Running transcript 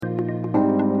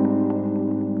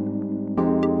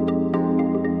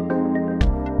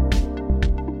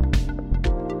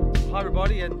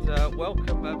everybody, and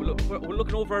welcome. We're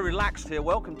looking all very relaxed here.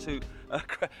 Welcome to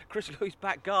Chris Louis'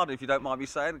 back garden, if you don't mind me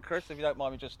saying. Chris, if you don't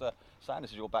mind me just saying,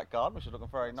 this is your back garden, which is looking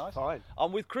very nice. Fine.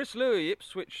 I'm with Chris Louis,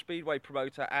 Ipswich Speedway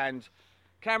promoter, and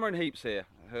Cameron Heeps here,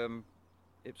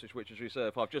 Ipswich Witches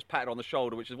Reserve. I've just patted on the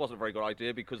shoulder, which wasn't a very good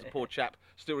idea because the poor chap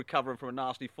still recovering from a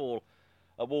nasty fall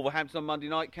at Wolverhampton on Monday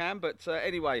night, Cam. But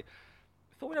anyway,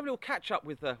 thought we'd have a little catch up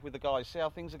with the guys, see how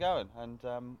things are going. And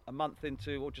a month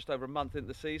into, or just over a month into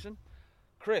the season,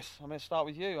 Chris, I'm going to start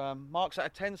with you. Marks out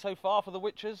of 10 so far for the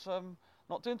Witches.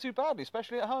 Not doing too badly,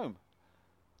 especially at home.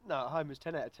 No, at home is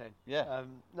 10 out of 10. Yeah.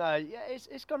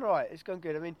 It's gone right. It's gone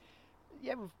good. I mean,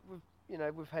 yeah,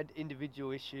 we've had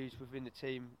individual issues within the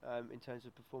team in terms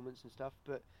of performance and stuff,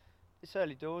 but it's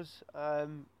early doors.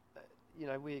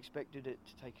 We expected it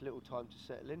to take a little time to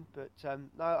settle in, but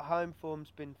no, at home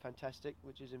form's been fantastic,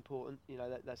 which is important.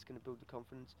 That's going to build the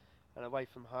confidence. And away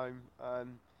from home,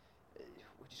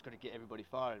 we've just got to get everybody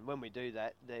firing. When we do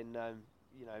that, then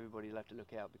everybody will have to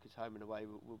look out, because home and away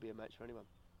will be a match for anyone.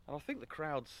 And I think the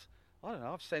crowds, I don't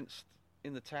know, I've sensed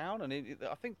in the town, and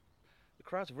I think the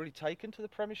crowds have really taken to the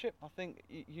Premiership. I think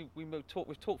we've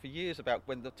talked for years about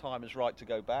when the time is right to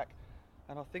go back,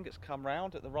 and I think it's come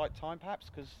round at the right time, perhaps,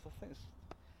 because I think it's...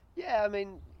 Yeah, I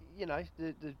mean,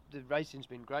 the racing's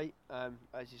been great.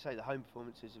 As you say, the home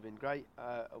performances have been great.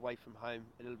 Away from home,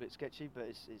 a little bit sketchy, but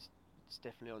it's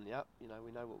definitely on the up. We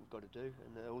know what we've got to do,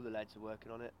 and all the lads are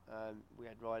working on it. We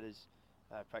had riders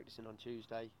practicing on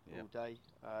Tuesday all day.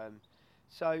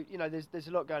 So there's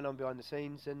a lot going on behind the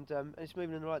scenes, and it's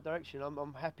moving in the right direction.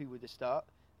 I'm happy with the start.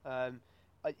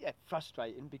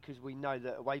 Frustrating, because we know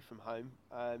that away from home,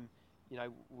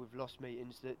 we've lost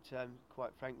meetings that,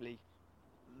 quite frankly,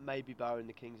 maybe barring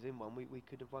the Kings Lynn one, we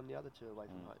could have won the other two away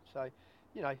from home.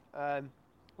 So,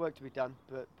 work to be done,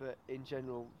 but in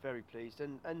general, very pleased.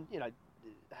 And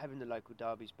having the local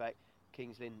derbies back,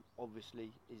 Kings Lynn obviously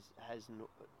hasn't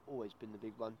always been the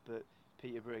big one, but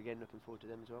Peterborough again, looking forward to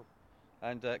them as well.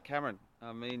 And Cameron,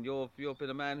 I mean, you've been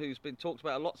a man who's been talked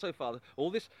about a lot so far.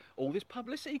 All this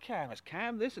publicity, Cam. It's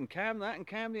Cam this and Cam that and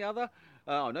Cam the other.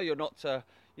 I know you're not,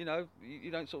 you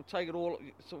don't sort of take it all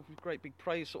sort of great big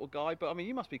praise sort of guy, but I mean,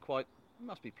 you must be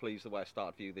pleased the way it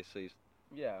started for you this season.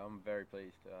 Yeah, I'm very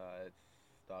pleased. It's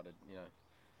started,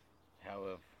 how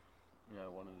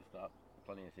I've, wanted to start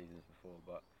plenty of seasons before,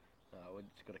 but we've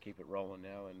just got to keep it rolling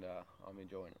now, and I'm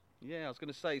enjoying it. Yeah, I was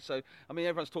going to say, so, I mean,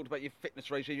 everyone's talked about your fitness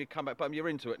regime, you come back, but you're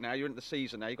into it now, you're into the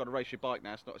season now, you've got to race your bike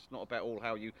now, it's not about all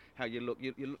how you look,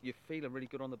 you're feeling really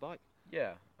good on the bike.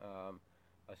 Yeah,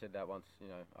 I said that once,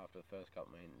 after the first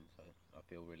couple meetings, I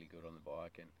feel really good on the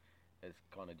bike, and it's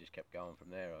kind of just kept going from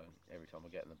there. Every time I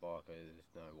get on the bike,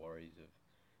 there's no worries of,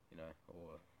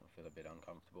 or I feel a bit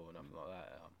uncomfortable or nothing like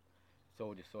that. It's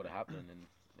all just sort of happening, and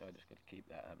I just got to keep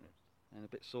that happening. And a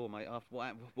bit sore, mate. After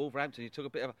Wolverhampton, you took a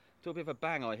bit of a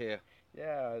bang, I hear.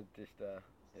 Yeah, just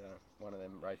one of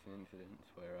them racing incidents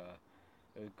where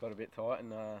it got a bit tight,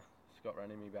 and Scott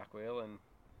ran in my back wheel, and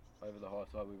over the high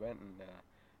side we went, and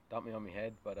dumped me on my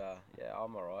head. But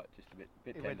I'm all right. Just a bit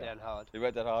tender. It went down hard. It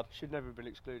went down hard. Should never have been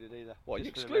excluded either. What, you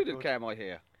excluded Cam, I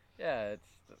hear? Yeah, it's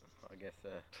I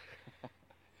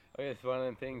guess one of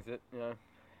them things that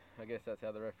I guess that's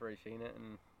how the referee's seen it,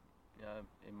 and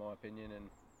in my opinion and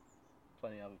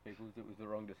plenty of other people's, it was the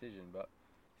wrong decision, but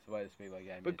it's the way the Speedway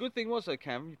game is. But good thing was though,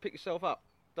 Cam, you picked yourself up,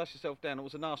 dust yourself down. It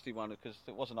was a nasty one, because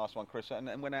it was a nice one, Chris, and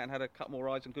went out and had a couple more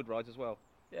rides, and good rides as well.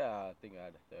 Yeah, I think I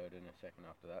had a third and a second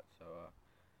after that, so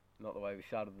not the way we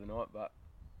started the night, but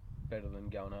better than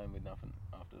going home with nothing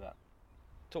after that.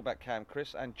 Talk about Cam,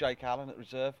 Chris, and Jake Allen at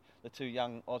reserve, the two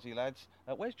young Aussie lads.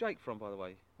 Where's Jake from, by the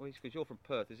way? Because you're from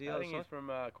Perth, is he? I think he's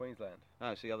from Queensland.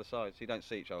 No, it's the other side, so you don't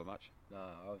see each other much. No,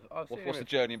 I've seen what's the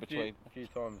journey in between? A few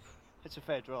times. It's a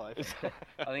fair drive.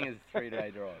 I think it's a 3-day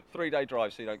drive. 3-day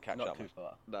drive, so you don't catch up. Not too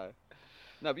far. No,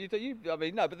 but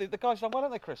the guys done well,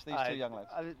 haven't they, Chris? These two young lads.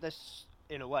 That's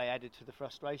in a way added to the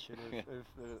frustration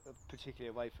of particularly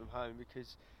away from home,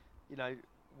 because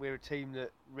we're a team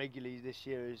that regularly this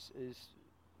year has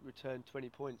returned 20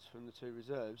 points from the two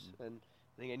reserves, and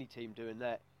I think any team doing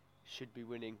that should be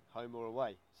winning home or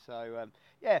away. So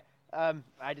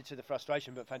added to the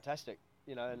frustration, but fantastic,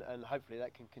 and hopefully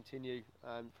that can continue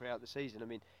throughout the season. I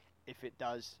mean, if it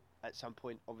does at some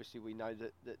point, obviously we know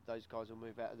that those guys will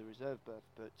move out of the reserve berth,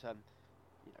 but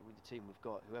with the team we've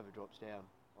got, whoever drops down,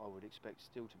 I would expect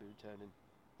still to be returning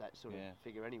that sort of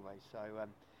figure anyway. So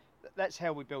that's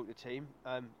how we built the team.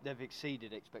 They've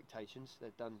exceeded expectations.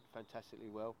 They've done fantastically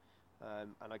well,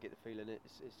 and I get the feeling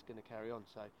it's going to carry on.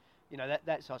 So,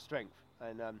 that's our strength,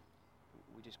 and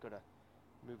we just got to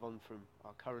move on from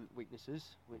our current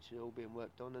weaknesses, which are all being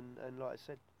worked on, and like I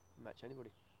said, match anybody.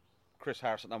 Chris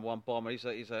Harris at number 1 bomber. We've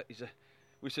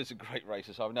seen some great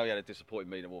races. I know he had a disappointing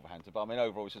meeting at Wolverhampton, but I mean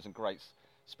overall we've seen some great,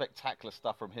 spectacular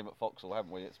stuff from him at Vauxhall,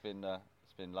 haven't we? It's been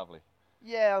lovely.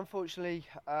 Yeah, unfortunately,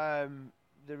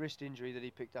 the wrist injury that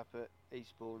he picked up at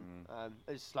Eastbourne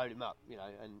has slowed him up,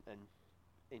 and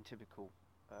in typical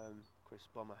Chris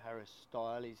Bomber Harris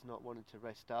style, he's not wanted to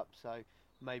rest up, so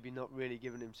maybe not really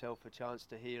given himself a chance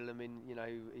to heal. I mean,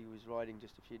 he was riding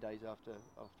just a few days after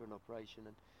an operation,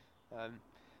 and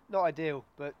not ideal,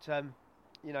 but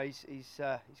he's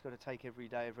got to take every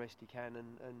day of rest he can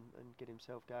and get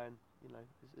himself going,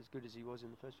 as good as he was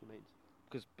in the first few meetings.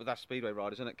 But that's speedway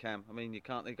riders, isn't it, Cam? I mean, you've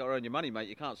got to earn your money, mate.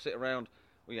 You can't sit around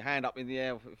with your hand up in the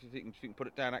air if you can put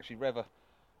it down. Actually, rev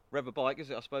a bike, is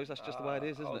it? I suppose that's just the way it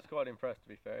is, isn't it? I was quite impressed, to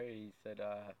be fair. He said,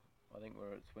 I think we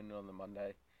were at Swindon on the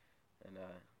Monday, and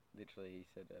literally he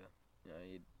said,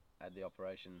 he'd had the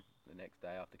operation the next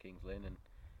day after King's Lynn, and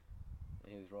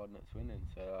he was riding at Swindon.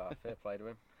 So fair play to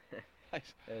him.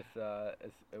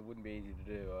 It wouldn't be easy to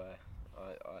do.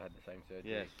 I had the same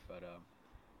surgery, but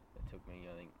it took me,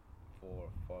 I think, 4 or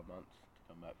 5 months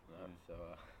to come back from that. So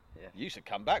yeah. You used to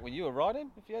come back when you were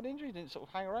riding. If you had injury, you didn't sort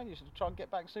of hang around. You used to try and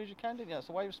get back as soon as you can, didn't you? That's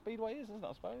the way speedway is, isn't it?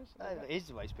 I suppose. It is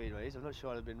the way speedway is. I'm not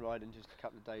sure I'd have been riding just a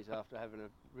couple of days after having a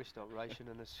wrist operation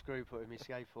and a screw put in my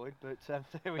scaphoid, but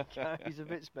there we go. He's a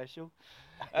bit special.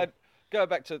 And going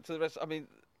back to the rest, I mean,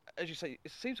 as you say,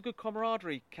 it seems a good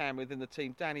camaraderie, Cam, within the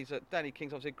team. Danny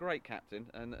King's obviously a great captain,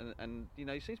 and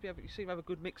you seem to have a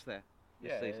good mix there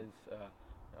this season.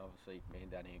 Obviously me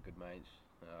and Danny are good mates.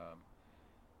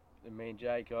 And me and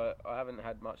Jake, I haven't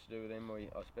had much to do with him.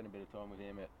 I spent a bit of time with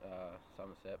him at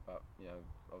Somerset, but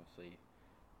obviously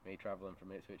me travelling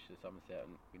from Ipswich to Somerset,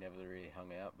 and we never really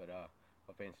hung out. But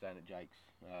I've been staying at Jake's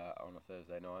on a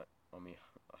Thursday night on me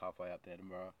halfway up to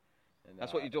Edinburgh. And,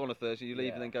 that's what you do on a Thursday. You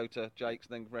leave and then go to Jake's,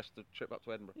 and then rest the trip up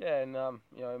to Edinburgh. Yeah, and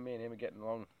me and him are getting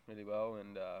along really well,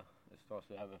 and it's nice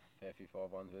to have a fair few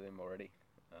 5-1s with him already.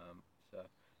 So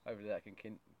hopefully that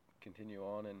can continue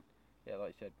on. And yeah, like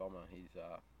you said, Bomber, he's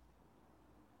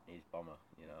Bomber,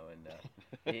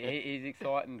 and he's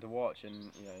exciting to watch,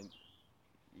 and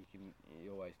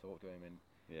you always talk to him, and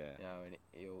and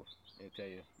he'll tell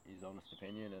you his honest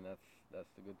opinion, and that's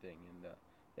the good thing.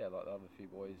 And like the other few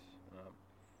boys,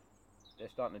 they're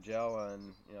starting to gel,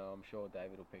 and I'm sure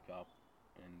David will pick up,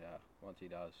 and once he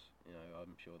does,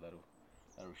 I'm sure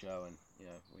that'll show, and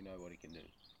we know what he can do.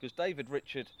 Because David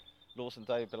Richard, Lawson,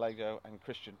 David Belago, and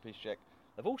Christian Piszczek,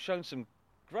 they've all shown some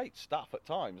great stuff at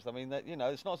times. I mean,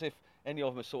 it's not as if any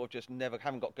of them are sort of just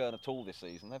haven't got going at all this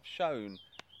season. They've shown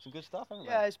some good stuff, haven't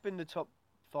they? Yeah, it's been the top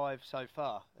 5 so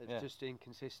far. It's just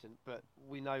inconsistent, but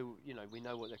we know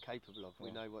what they're capable of.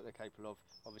 We know what they're capable of.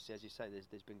 Obviously, as you say,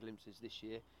 there's been glimpses this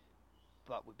year,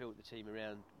 but we built the team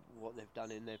around what they've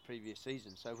done in their previous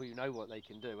season, so we know what they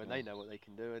can do, and they know what they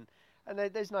can do, and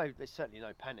there's certainly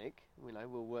no panic.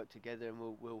 We'll work together, and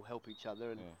we'll help each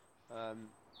other, and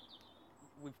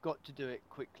we've got to do it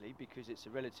quickly because it's a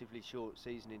relatively short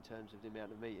season in terms of the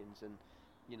amount of meetings, and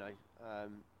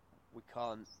we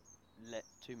can't let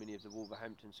too many of the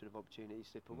Wolverhampton sort of opportunities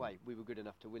slip away. We were good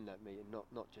enough to win that meeting,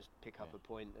 not just pick up a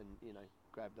point and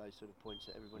grab those sort of points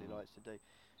that everybody likes to do.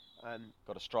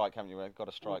 Got to strike, haven't you? Got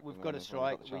to strike. We've got to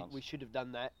strike. We should have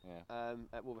done that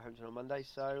at Wolverhampton on Monday,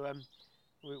 so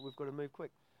we've got to move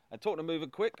quick. And talking of moving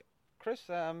quick, Chris,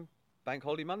 Bank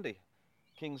Holiday Monday.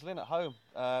 King's Lynn at home.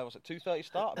 Was it 2:30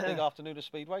 start? A big afternoon of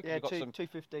Speedway. Yeah,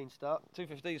 2:15 start.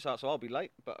 2:15 start, so I'll be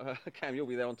late. But Cam, you'll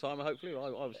be there on time, hopefully.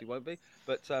 I obviously won't be.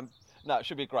 But no, it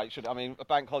should be great. I mean, a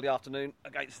bank holiday afternoon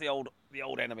against the old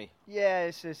enemy. Yeah,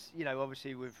 it's just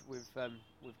obviously we've done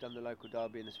the local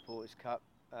derby and the Supporters Cup.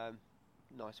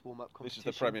 Nice warm-up competition.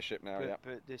 This is the Premiership now,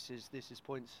 But this is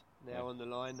points now on the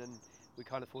line, and we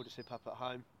can't afford to slip up at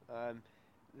home.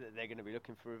 They're going to be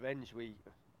looking for revenge.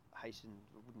 I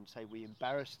wouldn't say we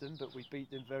embarrassed them, but we beat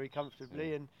them very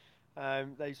comfortably,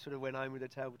 and they sort of went home with their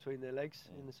tail between their legs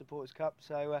in the Supporters Cup.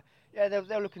 So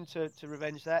they're looking to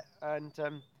revenge that, and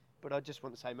but I just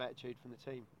want the same attitude from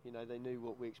the team. They knew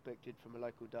what we expected from a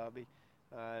local derby.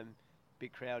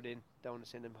 Big crowd in, don't want to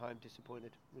send them home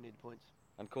disappointed. We need the points.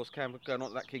 And of course, Cam, going on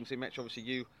to that King's Lynn match,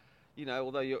 obviously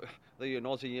although you're an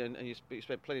Aussie and you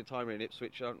spent plenty of time here in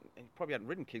Ipswich, you probably hadn't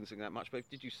ridden King's Lynn that much, but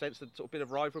did you sense the sort of bit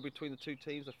of rivalry between the two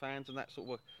teams, the fans, and that sort of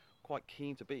were quite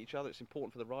keen to beat each other? It's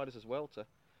important for the riders as well to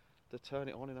turn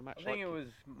it on in a match. I think it was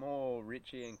more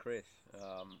Richie and Chris. That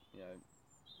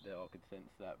I could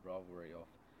sense that rivalry off.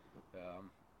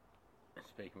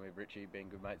 Speaking with Richie, being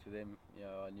good mates with him,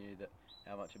 I knew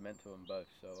how much it meant to them both.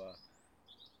 So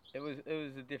it was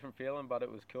a different feeling, but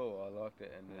it was cool. I liked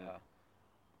it, and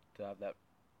to have that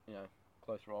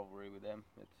close rivalry with them,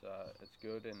 it's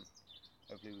good, and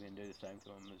hopefully we can do the same to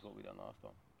them as what we done last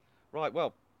time. Right,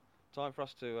 well, time for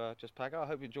us to just pack up. I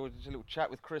hope you enjoyed this little chat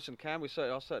with Chris and Cam. I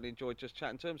certainly enjoyed just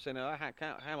chatting to them, saying,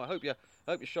 Cam, I hope your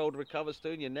shoulder recovers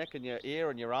soon, your neck and your ear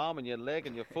and your arm and your leg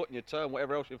and your foot and your toe and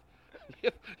whatever else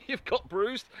you've got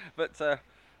bruised. But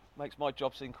makes my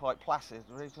job seem quite placid,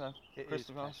 really. It Chris,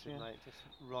 is placid, mate.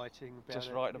 Just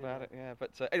writing about it. Yeah.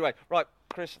 But anyway, right,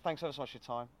 Chris, thanks ever so much for your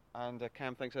time. And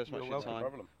Cam, thanks ever so much for your time.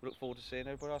 Problem. We look forward to seeing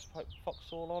everybody else at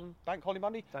Foxhall on Bank Holiday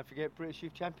Monday. Don't forget British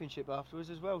Youth Championship afterwards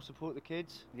as well. Support the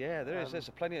kids. Yeah, there is. There's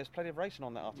plenty of racing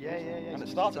on that afterwards. Yeah. And it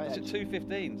starts at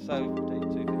 2:15. So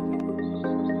 2:15.